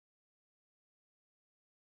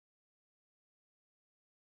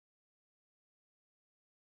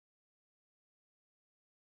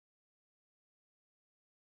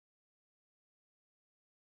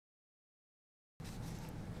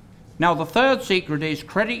Now, the third secret is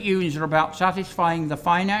credit unions are about satisfying the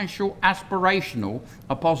financial, aspirational,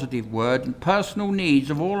 a positive word, and personal needs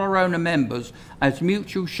of all our owner members as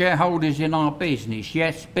mutual shareholders in our business.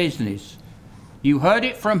 Yes, business. You heard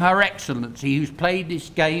it from Her Excellency, who's played this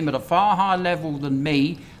game at a far higher level than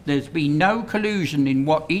me. There's been no collusion in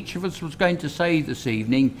what each of us was going to say this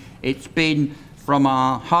evening. It's been from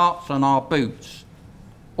our hearts and our boots.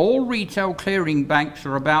 All retail clearing banks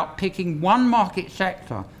are about picking one market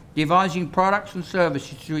sector, devising products and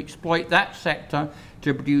services to exploit that sector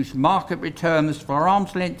to produce market returns for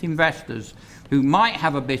arm's-length investors who might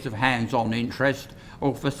have a bit of hands-on interest,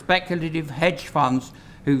 or for speculative hedge funds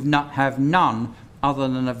who have none other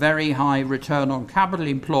than a very high return on capital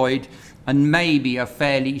employed and maybe a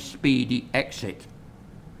fairly speedy exit.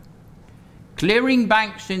 Clearing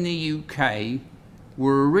banks in the UK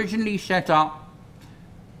were originally set up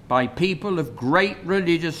by people of great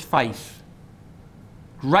religious faith.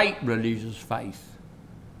 Great religious faith.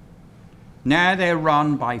 Now they're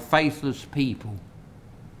run by faithless people,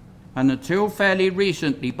 and until fairly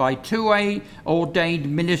recently by two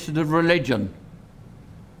ordained ministers of religion.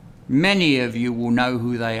 Many of you will know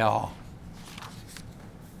who they are.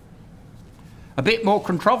 A bit more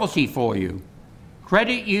controversy for you.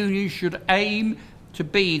 Credit unions should aim to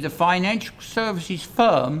be the financial services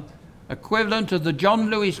firm equivalent to the John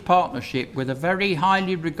Lewis Partnership, with a very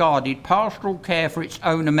highly regarded pastoral care for its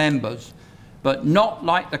owner members, but not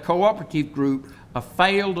like the cooperative group, a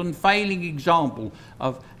failed and failing example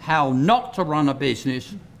of how not to run a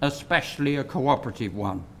business, especially a cooperative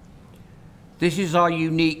one. This is our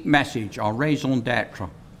unique message, our raison d'etre.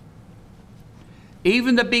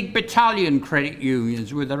 Even the big battalion credit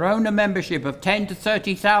unions with their owner membership of 10 to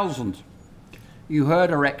 30,000. You heard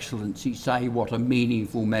Her Excellency say what a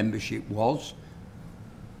meaningful membership was.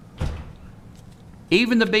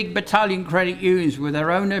 Even the big battalion credit unions with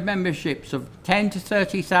their owner memberships of 10 to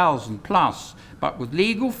 30,000 plus, but with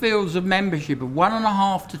legal fields of membership of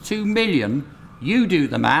 1.5 to 2 million, you do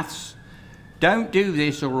the maths, don't do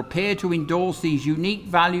this or appear to endorse these unique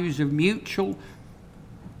values of mutual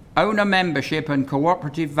owner membership and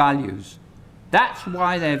cooperative values. That's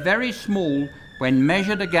why they're very small when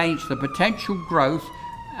measured against the potential growth,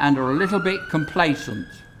 and are a little bit complacent.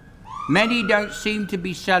 Many don't seem to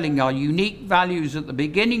be selling our unique values at the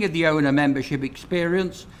beginning of the owner membership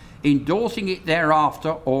experience, endorsing it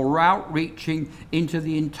thereafter, or outreaching into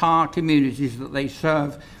the entire communities that they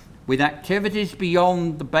serve with activities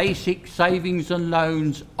beyond the basic savings and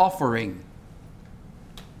loans offering.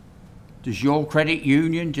 Does your credit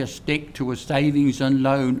union just stick to a savings and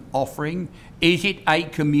loan offering? Is it a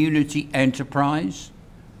community enterprise?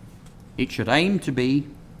 It should aim to be.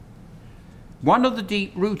 One of the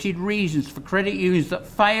deep-rooted reasons for credit unions that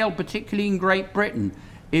fail, particularly in Great Britain,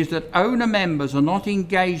 is that owner members are not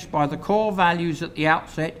engaged by the core values at the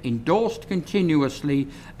outset, endorsed continuously,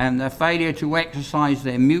 and their failure to exercise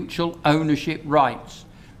their mutual ownership rights.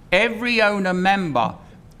 Every owner member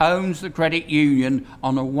owns the credit union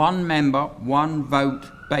on a one-member, one-vote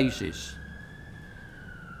basis.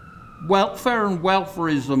 Welfare and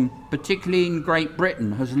welfarism, particularly in Great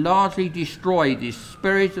Britain, has largely destroyed this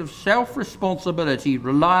spirit of self-responsibility,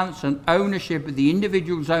 reliance and ownership of the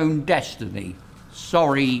individual's own destiny.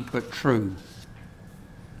 Sorry, but true.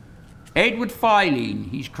 Edward Filene,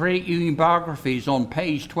 his credit union biography is on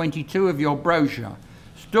page 22 of your brochure,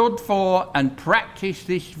 stood for and practiced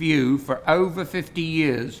this view for over 50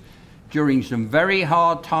 years during some very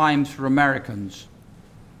hard times for Americans.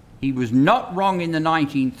 He was not wrong in the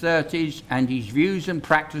 1930s, and his views and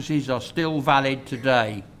practices are still valid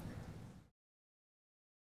today.